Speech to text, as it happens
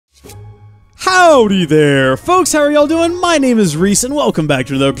Howdy there, folks. How are y'all doing? My name is Rees, and welcome back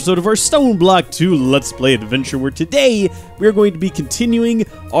to another episode of our StoneBlock 2 Let's Play Adventure, where today we are going to be continuing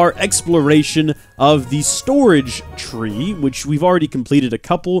our exploration of the storage tree, which we've already completed a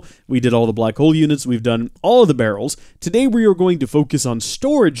couple. We did all the black hole units, we've done all of the barrels. Today we are going to focus on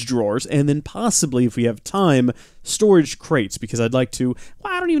storage drawers, and then possibly, if we have time, storage crates, because I'd like to...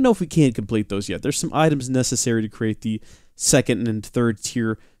 Well, I don't even know if we can complete those yet. There's some items necessary to create the second and third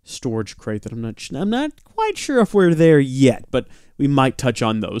tier storage crate that I'm not quite sure if we're there yet, but we might touch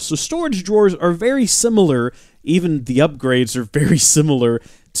on those. So storage drawers are very similar, even the upgrades are very similar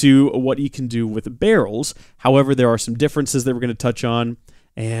to what you can do with barrels. However, there are some differences that we're going to touch on,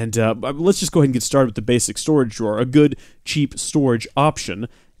 and let's just go ahead and get started with the basic storage drawer, a good, cheap storage option.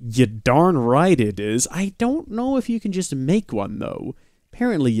 You darn right it is. I don't know if you can just make one, though.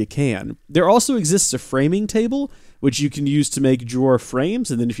 Apparently you can. There also exists a framing table, which you can use to make drawer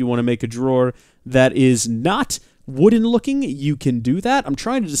frames, and then if you want to make a drawer that is not wooden looking, you can do that. I'm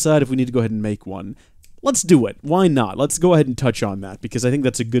trying to decide if we need to go ahead and make one. Let's do it. Why not? Let's go ahead and touch on that, because I think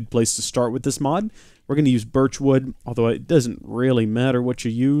that's a good place to start with this mod. We're going to use birch wood, although it doesn't really matter what you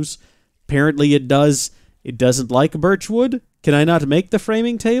use. Apparently it does. It doesn't like birch wood. Can I not make the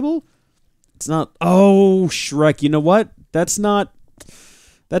framing table? It's not... Oh, Shrek, you know what? That's not...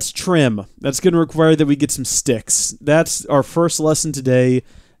 That's trim. That's going to require that we get some sticks. That's our first lesson today.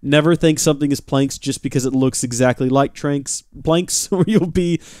 Never think something is planks just because it looks exactly like planks, or you'll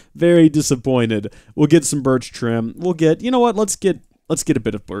be very disappointed. We'll get some birch trim. We'll get, you know what? Let's get a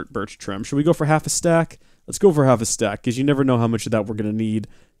bit of birch trim. Should we go for half a stack? Let's go for half a stack, because you never know how much of that we're going to need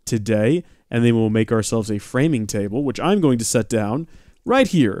today. And then we'll make ourselves a framing table, which I'm going to set down right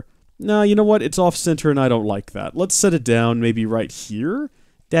here. Now, you know what? It's off center, and I don't like that. Let's set it down maybe right here.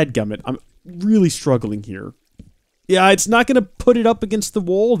 Dadgummit, I'm really struggling here. Yeah, it's not going to put it up against the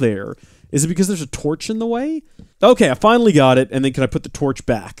wall there. Is it because there's a torch in the way? Okay, I finally got it, and then can I put the torch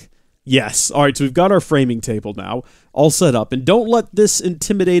back? Yes. Alright, so we've got our framing table now, all set up. And don't let this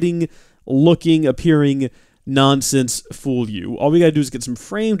intimidating looking, appearing nonsense fool you. All we gotta do is get some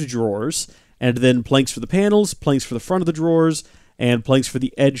framed drawers, and then planks for the panels, planks for the front of the drawers, and planks for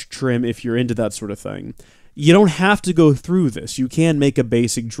the edge trim if you're into that sort of thing. You don't have to go through this. You can make a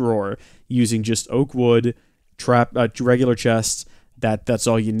basic drawer using just oak wood, regular chests. That's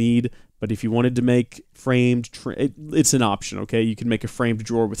all you need. But if you wanted to make framed, it's an option, okay? You can make a framed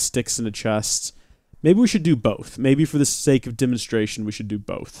drawer with sticks and a chest. Maybe we should do both. Maybe for the sake of demonstration, we should do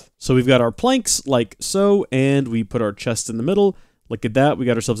both. So we've got our planks like so, and we put our chest in the middle. Look at that, we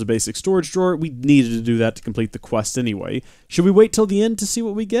got ourselves a basic storage drawer. We needed to do that to complete the quest anyway. Should we wait till the end to see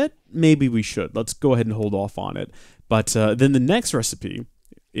what we get? Maybe we should. Let's go ahead and hold off on it. But then the next recipe,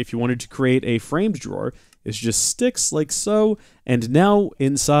 if you wanted to create a framed drawer, is just sticks like so. And now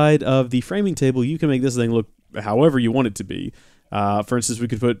inside of the framing table, you can make this thing look however you want it to be. For instance, we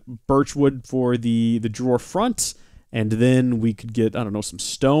could put birch wood for the drawer front, and then we could get, I don't know, some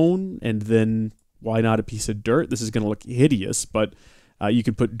stone, and then... Why not a piece of dirt? This is going to look hideous, but you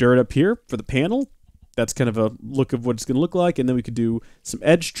could put dirt up here for the panel. That's kind of a look of what it's going to look like, and then we could do some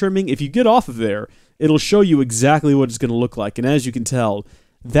edge trimming. If you get off of there, it'll show you exactly what it's going to look like, and as you can tell,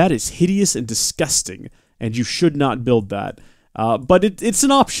 that is hideous and disgusting, and you should not build that. But it's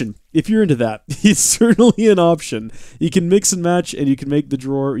an option, if you're into that. It's certainly an option. You can mix and match, and you can make the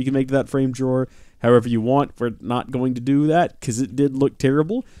drawer, you can make that frame drawer however you want. We're not going to do that because it did look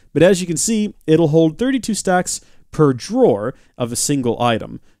terrible. But as you can see, it'll hold 32 stacks per drawer of a single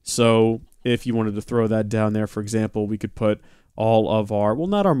item. So if you wanted to throw that down there, for example, we could put all of our, well,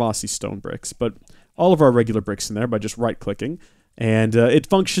 not our mossy stone bricks, but all of our regular bricks in there by just right-clicking. And it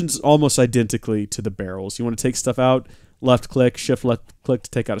functions almost identically to the barrels. You want to take stuff out, left-click, shift-left-click to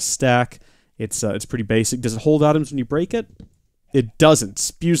take out a stack. It's pretty basic. Does it hold items when you break it? It doesn't.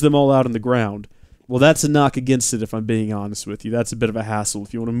 Spews them all out on the ground. Well, that's a knock against it, if I'm being honest with you. That's a bit of a hassle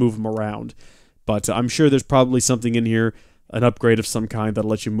if you want to move them around. But I'm sure there's probably something in here, an upgrade of some kind that'll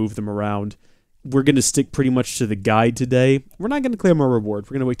let you move them around. We're going to stick pretty much to the guide today. We're not going to claim our reward.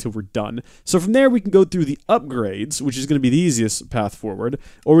 We're going to wait till we're done. So from there, we can go through the upgrades, which is going to be the easiest path forward.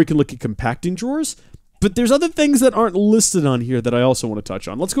 Or we can look at compacting drawers. But there's other things that aren't listed on here that I also want to touch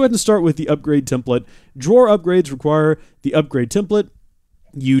on. Let's go ahead and start with the upgrade template. Drawer upgrades require the upgrade template.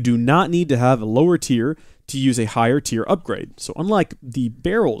 You do not need to have a lower tier to use a higher tier upgrade. So unlike the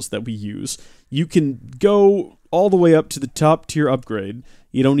barrels that we use, you can go all the way up to the top tier upgrade.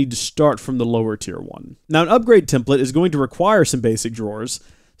 You don't need to start from the lower tier one. Now, an upgrade template is going to require some basic drawers,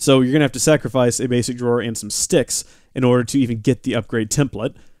 so you're going to have to sacrifice a basic drawer and some sticks in order to even get the upgrade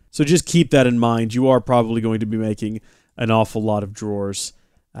template. So just keep that in mind. You are probably going to be making an awful lot of drawers.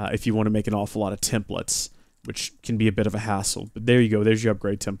 if you want to make an awful lot of templates, which can be a bit of a hassle. But there you go. There's your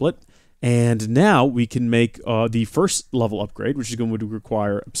upgrade template. And now we can make the first level upgrade, which is going to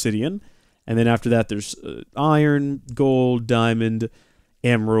require obsidian. And then after that, there's iron, gold, diamond,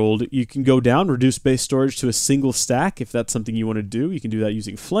 emerald. You can go down, reduce base storage to a single stack if that's something you want to do. You can do that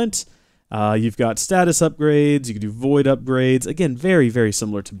using flint. You've got status upgrades. You can do void upgrades. Again, very, very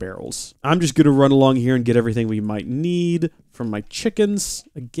similar to barrels. I'm just going to run along here and get everything we might need from my chickens.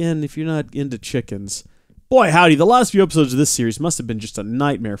 Again, if you're not into chickens... Boy, howdy, the last few episodes of this series must have been just a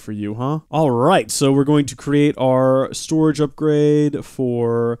nightmare for you, huh? Alright, so we're going to create our storage upgrade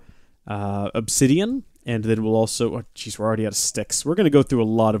for obsidian, and then we'll also... Oh, jeez, we're already out of sticks. We're going to go through a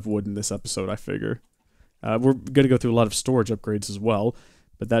lot of wood in this episode, I figure. We're going to go through a lot of storage upgrades as well,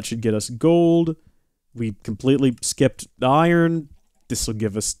 but that should get us gold. We completely skipped iron. This will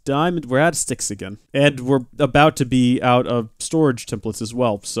give us diamond. We're out of sticks again. And we're about to be out of storage templates as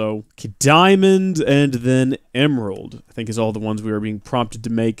well. So, okay, diamond and then emerald, I think is all the ones we are being prompted to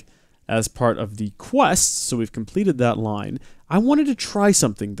make as part of the quest. So we've completed that line. I wanted to try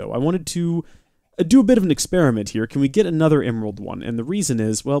something, though. I wanted to do a bit of an experiment here. Can we get another emerald one? And the reason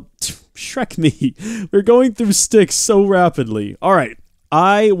is, well, Shrek me. We're going through sticks so rapidly. All right,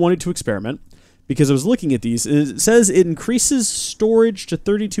 I wanted to experiment. Because I was looking at these, and it says it increases storage to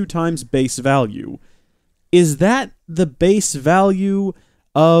 32 times base value. Is that the base value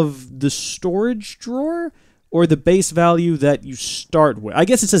of the storage drawer? Or the base value that you start with? I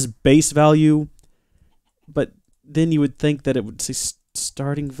guess it says base value, but then you would think that it would say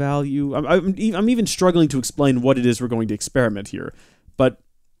starting value. I'm even struggling to explain what it is we're going to experiment here. But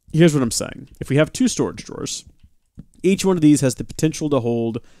here's what I'm saying. If we have 2 storage drawers, each one of these has the potential to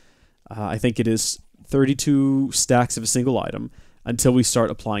hold... I think it is 32 stacks of a single item until we start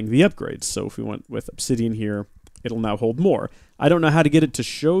applying the upgrades. So if we went with obsidian here, it'll now hold more. I don't know how to get it to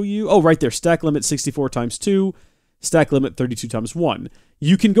show you. Oh, right there. Stack limit 64 times 2. Stack limit 32 times 1.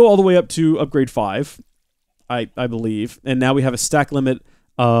 You can go all the way up to upgrade 5, I believe. And now we have a stack limit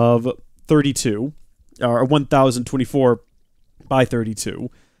of 32, or 1024 by 32,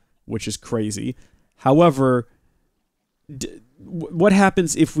 which is crazy. However... what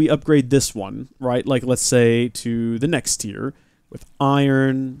happens if we upgrade this one, right? Like, let's say to the next tier with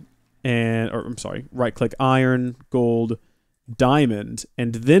iron and, or I'm sorry, right-click iron, gold, diamond,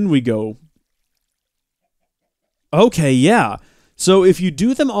 and then we go... Okay, yeah. So if you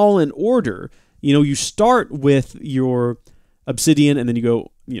do them all in order, you know, you start with your obsidian and then you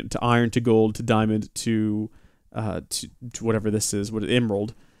go, you know, to iron, to gold, to diamond, to whatever this is, what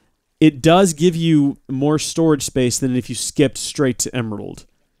emerald. It does give you more storage space than if you skipped straight to emerald.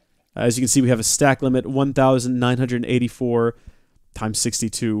 As you can see, we have a stack limit 1,984 times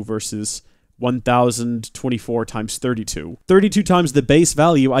 62 versus 1,024 times 32. 32 times the base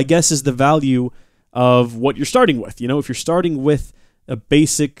value, I guess, is the value of what you're starting with. You know, if you're starting with a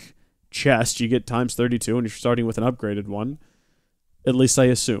basic chest, you get times 32, and if you're starting with an upgraded one, at least I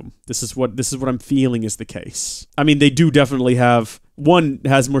assume. This is what I'm feeling is the case. I mean, they do definitely have... One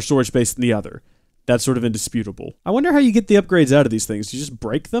has more storage space than the other. That's sort of indisputable. I wonder how you get the upgrades out of these things. Do you just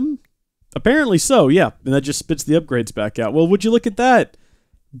break them? Apparently so, yeah. And that just spits the upgrades back out. Well, would you look at that?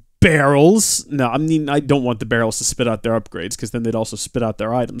 Barrels? No, I mean, I don't want the barrels to spit out their upgrades, because then they'd also spit out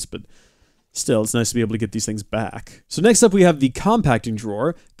their items, but... Still, it's nice to be able to get these things back. So next up we have the compacting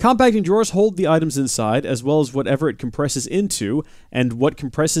drawer. Compacting drawers hold the items inside, as well as whatever it compresses into, and what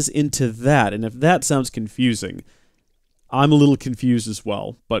compresses into that. And if that sounds confusing, I'm a little confused as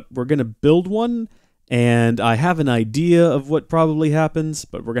well. But we're going to build one, and I have an idea of what probably happens,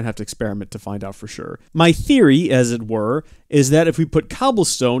 but we're going to have to experiment to find out for sure. My theory, as it were, is that if we put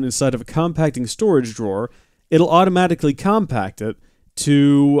cobblestone inside of a compacting storage drawer, it'll automatically compact it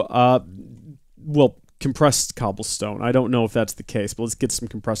to... well, compressed cobblestone. I don't know if that's the case, but let's get some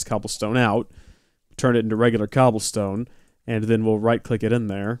compressed cobblestone out, turn it into regular cobblestone, and then we'll right-click it in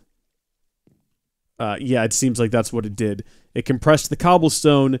there. Yeah, it seems like that's what it did. It compressed the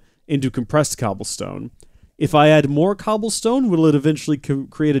cobblestone into compressed cobblestone. If I add more cobblestone, will it eventually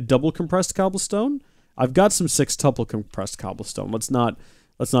create a double compressed cobblestone? I've got some sextuple compressed cobblestone. Let's not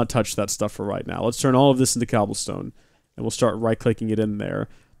touch that stuff for right now. Let's turn all of this into cobblestone, and we'll start right-clicking it in there.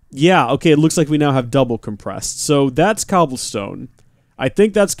 Yeah, okay, it looks like we now have double compressed. So that's cobblestone. I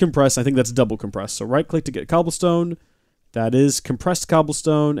think that's compressed. I think that's double compressed. So right-click to get cobblestone. That is compressed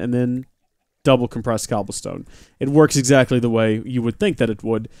cobblestone, and then double compressed cobblestone. It works exactly the way you would think that it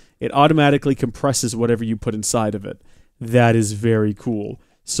would. It automatically compresses whatever you put inside of it. That is very cool.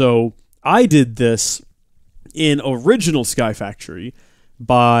 So I did this in original Sky Factory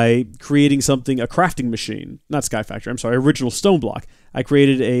by creating something, a crafting machine. Not Sky Factory, I'm sorry, original StoneBlock. I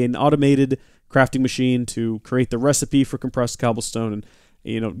created an automated crafting machine to create the recipe for compressed cobblestone and,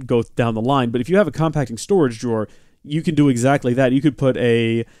 you know, go down the line. But if you have a compacting storage drawer, you can do exactly that. You could put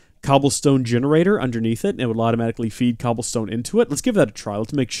a cobblestone generator underneath it, and it would automatically feed cobblestone into it. Let's give that a try.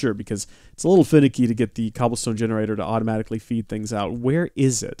 Let's make sure, because it's a little finicky to get the cobblestone generator to automatically feed things out. Where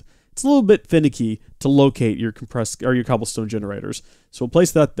is it? It's a little bit finicky to locate your compressed or your cobblestone generators. So we'll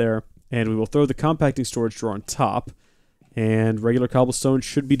place that there, and we will throw the compacting storage drawer on top, and regular cobblestone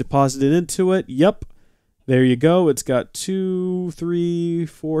should be deposited into it. Yep. There you go. It's got 2, 3,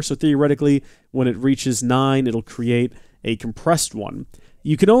 4. So theoretically, when it reaches 9, it'll create a compressed one.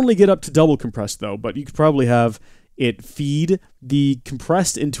 You can only get up to double compressed, though, but you could probably have it feed the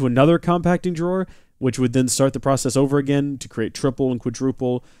compressed into another compacting drawer, which would then start the process over again to create triple and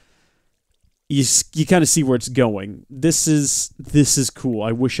quadruple. You kind of see where it's going. This is cool.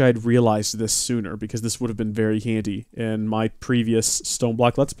 I wish I had realized this sooner, because this would have been very handy in my previous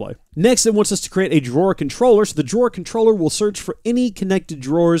StoneBlock Let's Play. Next, it wants us to create a drawer controller. So the drawer controller will search for any connected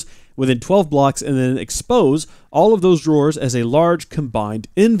drawers within 12 blocks and then expose all of those drawers as a large combined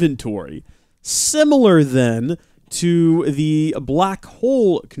inventory. Similar then to the black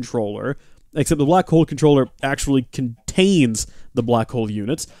hole controller, except the black hole controller actually contains the black hole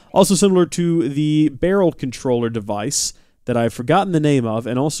units. Also similar to the barrel controller device that I've forgotten the name of,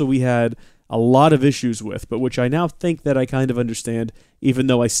 and also we had a lot of issues with, but which I now think that I kind of understand, even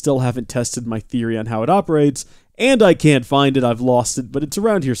though I still haven't tested my theory on how it operates, and I can't find it. I've lost it, but it's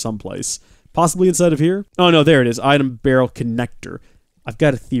around here someplace. Possibly inside of here? Oh no, there it is. Item barrel connector. I've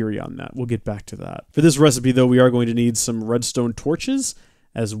got a theory on that. We'll get back to that. For this recipe, though, we are going to need some redstone torches,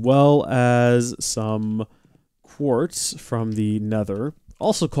 as well as some quartz from the nether,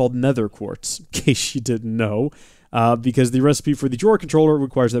 also called nether quartz, in case you didn't know, because the recipe for the drawer controller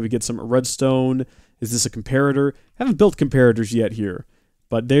requires that we get some redstone. Is this a comparator? Haven't built comparators yet here,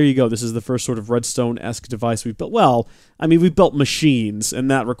 but there you go. This is the first sort of redstone-esque device we've built. Well, I mean, we've built machines,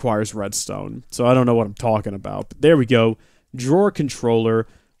 and that requires redstone, so I don't know what I'm talking about, but there we go. Drawer controller,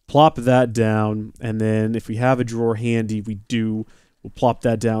 plop that down, and then if we have a drawer handy, we do. We'll plop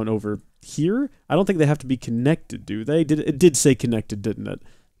that down over here. I don't think they have to be connected, do they? It did say connected, didn't it?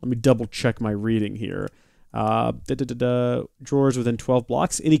 Let me double check my reading here. Drawers within 12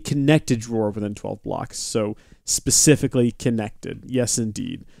 blocks. Any connected drawer within 12 blocks. So specifically connected. Yes,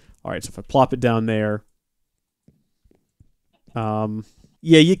 indeed. All right, so if I plop it down there. Yeah,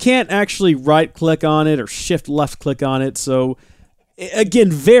 you can't actually right-click on it or shift left-click on it, so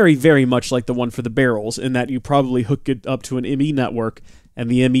again, very, very much like the one for the barrels, in that you probably hook it up to an ME network, and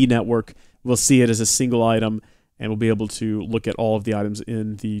the ME network will see it as a single item, and we'll be able to look at all of the items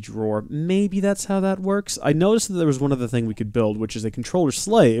in the drawer. Maybe that's how that works. I noticed that there was one other thing we could build, which is a controller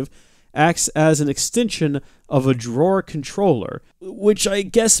slave, acts as an extension of a drawer controller, which I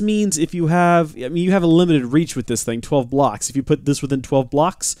guess means if you have, I mean, you have a limited reach with this thing, 12 blocks. If you put this within 12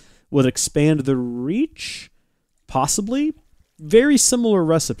 blocks, will it expand the reach? Possibly. Very similar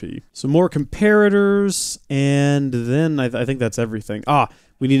recipe. So more comparators, and then I think that's everything. Ah,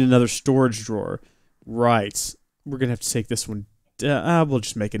 we need another storage drawer. Right. We're going to have to take this one. We'll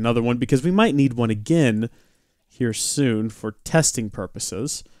just make another one, because we might need one again here soon for testing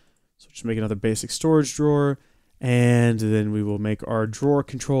purposes. So just make another basic storage drawer, and then we will make our drawer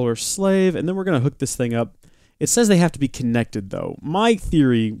controller slave, and then we're going to hook this thing up. It says they have to be connected, though. My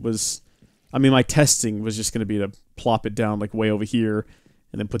theory was, I mean, my testing was just going to be to plop it down like way over here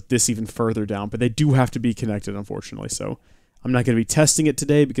and then put this even further down, but they do have to be connected, unfortunately, so I'm not going to be testing it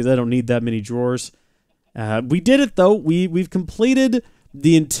today because I don't need that many drawers. We did it, though. We've completed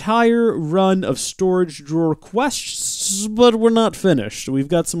the entire run of storage drawer quests, but we're not finished. We've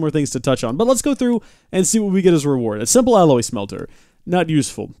got some more things to touch on, but let's go through and see what we get as a reward. A simple alloy smelter, not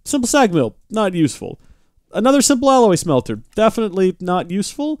useful. Simple sag mill, not useful. Another simple alloy smelter, definitely not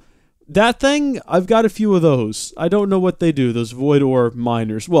useful. That thing, I've got a few of those. I don't know what they do, those void ore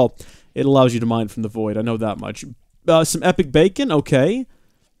miners. Well, it allows you to mine from the void, I know that much. Some epic bacon, okay.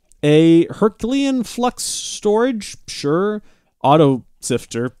 A Herculean flux storage, sure. Auto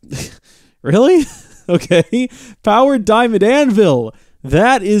sifter, really? Okay. Powered diamond anvil,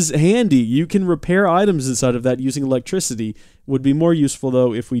 that is handy. You can repair items inside of that using electricity. Would be more useful,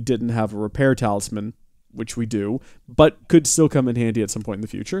 though, if we didn't have a repair talisman, which we do, but could still come in handy at some point in the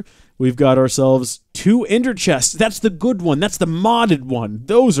future. We've got ourselves 2 ender chests. That's the good one. That's the modded one.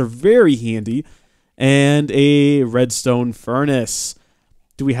 Those are very handy. And a redstone furnace.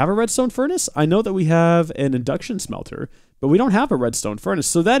 Do we have a redstone furnace? I know that we have an induction smelter, but we don't have a redstone furnace,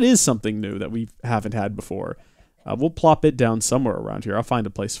 so that is something new that we haven't had before. We'll plop it down somewhere around here. I'll find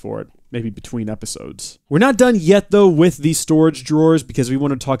a place for it, maybe between episodes. We're not done yet, though, with the storage drawers because we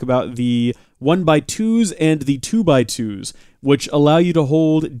want to talk about the 1x2s and the 2x2s, which allow you to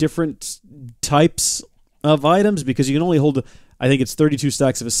hold different types of items because you can only hold, I think it's 32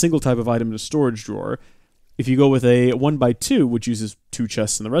 stacks of a single type of item in a storage drawer. If you go with a 1x2, which uses 2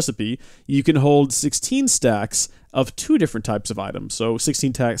 chests in the recipe, you can hold 16 stacks of 2 different types of items. So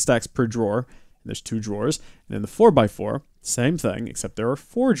 16 stacks per drawer. There's 2 drawers. And then the 4x4, same thing, except there are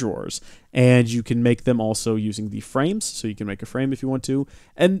 4 drawers. And you can make them also using the frames. So you can make a frame if you want to.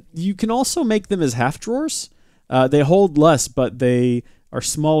 And you can also make them as half drawers. They hold less, but they are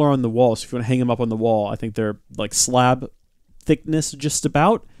smaller on the wall. So if you want to hang them up on the wall, I think they're like slab thickness just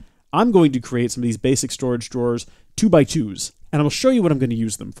about. I'm going to create some of these basic storage drawers, 2x2s. And I'll show you what I'm going to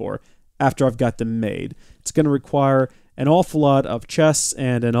use them for after I've got them made. It's going to require an awful lot of chests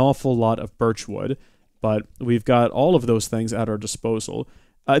and an awful lot of birchwood, but we've got all of those things at our disposal.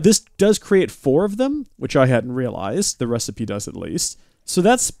 This does create 4 of them, which I hadn't realized. The recipe does at least. So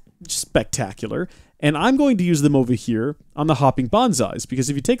that's spectacular. And I'm going to use them over here on the hopping bonsais, because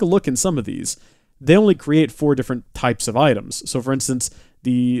if you take a look in some of these, they only create 4 different types of items. So for instance,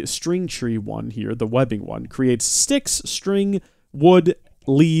 the string tree one here, the webbing one, creates sticks, string, wood,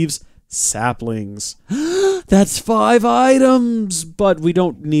 leaves, saplings. That's 5 items, but we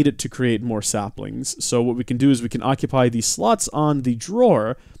don't need it to create more saplings. So what we can do is we can occupy these slots on the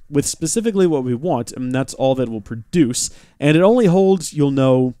drawer with specifically what we want, and that's all that will produce. And it only holds, you'll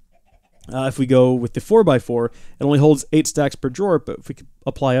know, if we go with the 4x4, it only holds 8 stacks per drawer, but if we can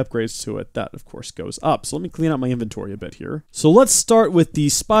apply upgrades to it, that of course goes up. So let me clean out my inventory a bit here. So let's start with the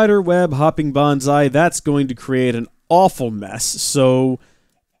spider web hopping bonsai. That's going to create an awful mess. So,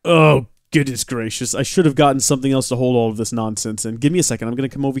 oh goodness gracious, I should have gotten something else to hold all of this nonsense. And give me a second, I'm going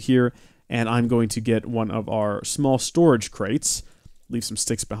to come over here and I'm going to get one of our small storage crates, leave some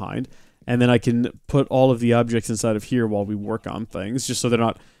sticks behind, and then I can put all of the objects inside of here while we work on things, just so they're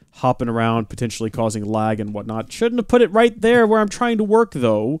not hopping around, potentially causing lag and whatnot. Shouldn't have put it right there where I'm trying to work,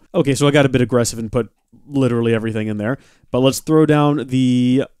 though. Okay, so I got a bit aggressive and put literally everything in there. But let's throw down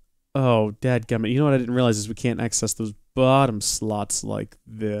the... Oh, dadgummit. You know what I didn't realize is we can't access those bottom slots like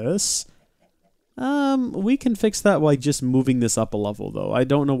this. We can fix that by just moving this up a level, though. I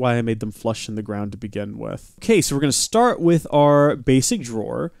don't know why I made them flush in the ground to begin with. Okay, so we're going to start with our basic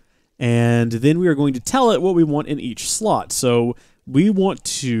drawer, and then we are going to tell it what we want in each slot. So we want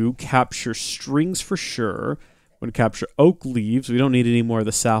to capture strings for sure. We're going to capture oak leaves. We don't need any more of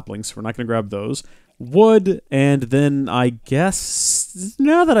the saplings, so we're not going to grab those. Wood, and then I guess,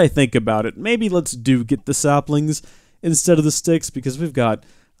 now that I think about it, maybe let's get the saplings instead of the sticks, because we've got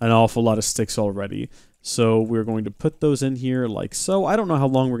an awful lot of sticks already. So we're going to put those in here like so. I don't know how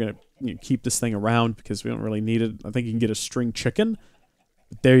long we're going to keep this thing around, because we don't really need it. I think you can get a string chicken.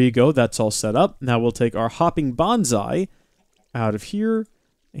 But there you go. That's all set up. Now we'll take our hopping bonsai out of here,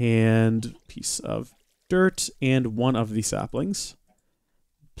 and piece of dirt, and one of the saplings.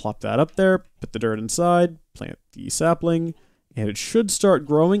 Plop that up there, put the dirt inside, plant the sapling, and it should start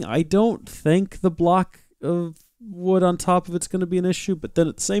growing. I don't think the block of wood on top of it's going to be an issue, but then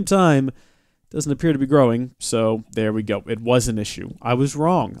at the same time, it doesn't appear to be growing, so there we go. It was an issue. I was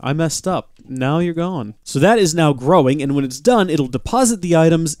wrong. I messed up. Now you're gone. So that is now growing, and when it's done, it'll deposit the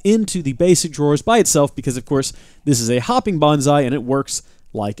items into the basic drawers by itself, because of course, this is a hopping bonsai, and it works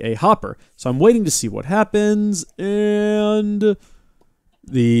like a hopper. So I'm waiting to see what happens, and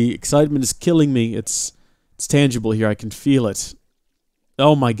the excitement is killing me. It's tangible here. I can feel it.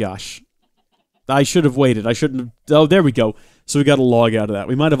 Oh my gosh. I should have waited. I shouldn't have... Oh, there we go. So we got a log out of that.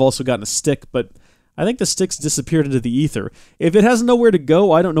 We might have also gotten a stick, but I think the sticks disappeared into the ether. If it has nowhere to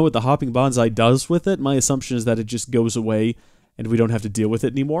go, I don't know what the hopping bonsai does with it. My assumption is that it just goes away and we don't have to deal with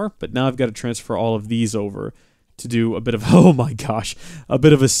it anymore. But now I've got to transfer all of these over to do a bit of... Oh my gosh. A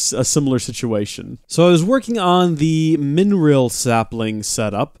bit of a similar situation. So I was working on the mineral sapling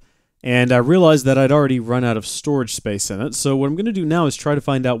setup, and I realized that I'd already run out of storage space in it. So what I'm going to do now is try to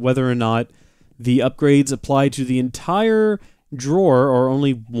find out whether or not the upgrades apply to the entire drawer or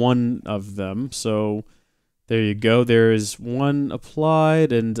only one of them. So there you go. There is one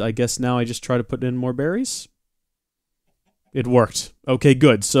applied, and I guess now I just try to put in more berries. It worked. Okay,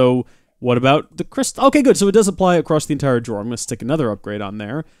 good. So what about the crystal? Okay, good. So it does apply across the entire drawer. I'm going to stick another upgrade on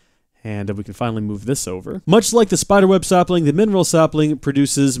there, and we can finally move this over. Much like the spiderweb sapling, the mineral sapling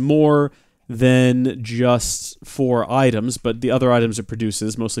produces more than just 4 items, but the other items it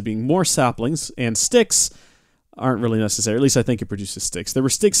produces, mostly being more saplings and sticks, aren't really necessary. At least I think it produces sticks. There were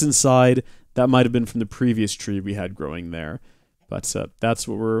sticks inside. That might have been from the previous tree we had growing there. But that's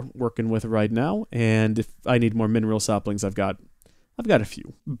what we're working with right now, and if I need more mineral saplings, I've got a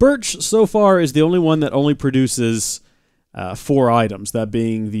few. Birch, so far, is the only one that only produces 4 items, that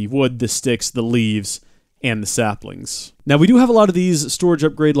being the wood, the sticks, the leaves, and the saplings. Now, we do have a lot of these storage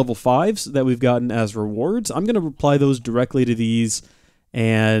upgrade level 5s that we've gotten as rewards. I'm going to apply those directly to these,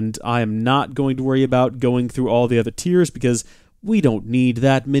 and I am not going to worry about going through all the other tiers, because we don't need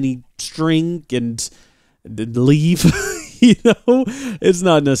that many string and leave. You know, it's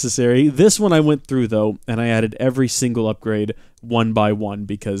not necessary. This one I went through, though, and I added every single upgrade one by one,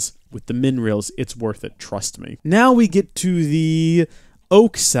 because with the minerals, it's worth it, trust me. Now we get to the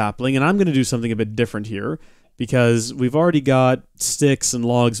oak sapling, and I'm going to do something a bit different here, because we've already got sticks and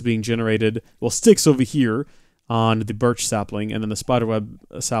logs being generated, well, sticks over here on the birch sapling, and then the spiderweb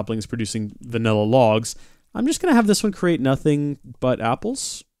sapling is producing vanilla logs. I'm just going to have this one create nothing but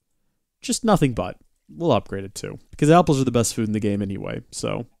apples. Just nothing but. We'll upgrade it too, because apples are the best food in the game anyway,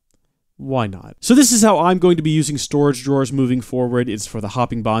 so why not? So this is how I'm going to be using storage drawers moving forward. It's for the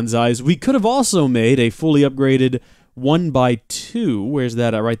hopping bonsais. We could have also made a fully upgraded 1x2, where's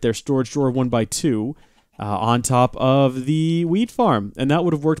that right there, storage drawer 1x2, on top of the wheat farm, and that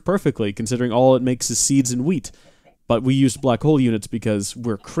would have worked perfectly, considering all it makes is seeds and wheat. But we used black hole units because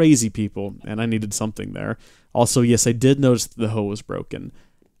we're crazy people, and I needed something there. Also, yes, I did notice that the hoe was broken.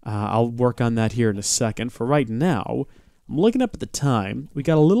 I'll work on that here in a second. For right now, I'm looking up at the time. We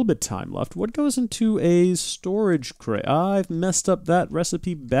got a little bit of time left. What goes into a storage crate? I've messed up that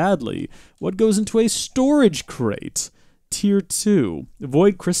recipe badly. What goes into a storage crate? Tier 2.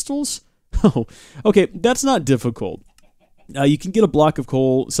 Void crystals? Oh, okay, that's not difficult. You can get a block of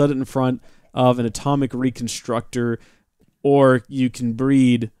coal, set it in front of an atomic reconstructor, or you can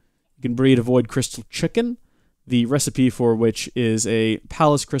breed a void crystal chicken, the recipe for which is a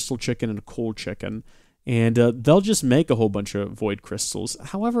palace crystal chicken and a coal chicken, and they'll just make a whole bunch of void crystals.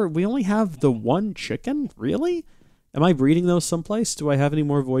 However, we only have the one chicken? Really? Am I breeding those someplace? Do I have any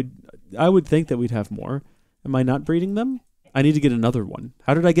more void? I would think that we'd have more. Am I not breeding them? I need to get another one.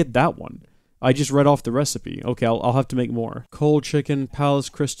 How did I get that one? I just read off the recipe. Okay, I'll have to make more. Coal chicken, palace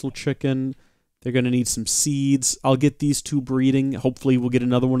crystal chicken. They're going to need some seeds. I'll get these 2 breeding. Hopefully we'll get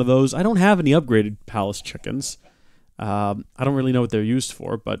another one of those. I don't have any upgraded palace chickens. I don't really know what they're used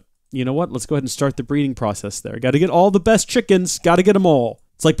for, but you know what? Let's go ahead and start the breeding process there. Got to get all the best chickens. Got to get them all.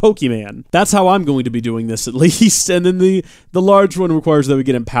 It's like Pokemon. That's how I'm going to be doing this, at least. And then the large one requires that we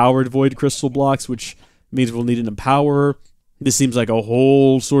get empowered void crystal blocks, which means we'll need an empowerer. This seems like a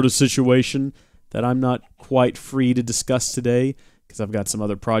whole sort of situation that I'm not quite free to discuss today, because I've got some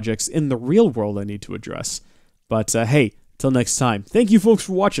other projects in the real world I need to address. But hey, till next time, thank you folks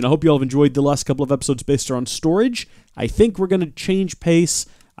for watching. I hope you all have enjoyed the last couple of episodes based around storage. I think we're going to change pace.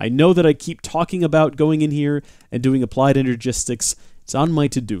 I know that I keep talking about going in here and doing applied energistics. It's on my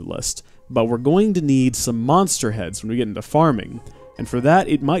to-do list. But we're going to need some monster heads when we get into farming. And for that,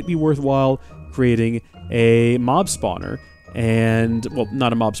 it might be worthwhile creating a mob spawner. And, well,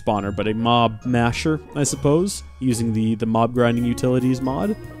 not a mob spawner, but a mob masher, I suppose, using the mob grinding utilities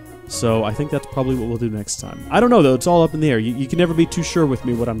mod. So I think that's probably what we'll do next time. I don't know, though. It's all up in the air. You can never be too sure with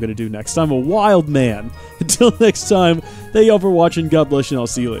me what I'm going to do next. I'm a wild man. Until next time, thank y'all for watching. God bless you, and I'll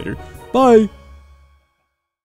see you later. Bye!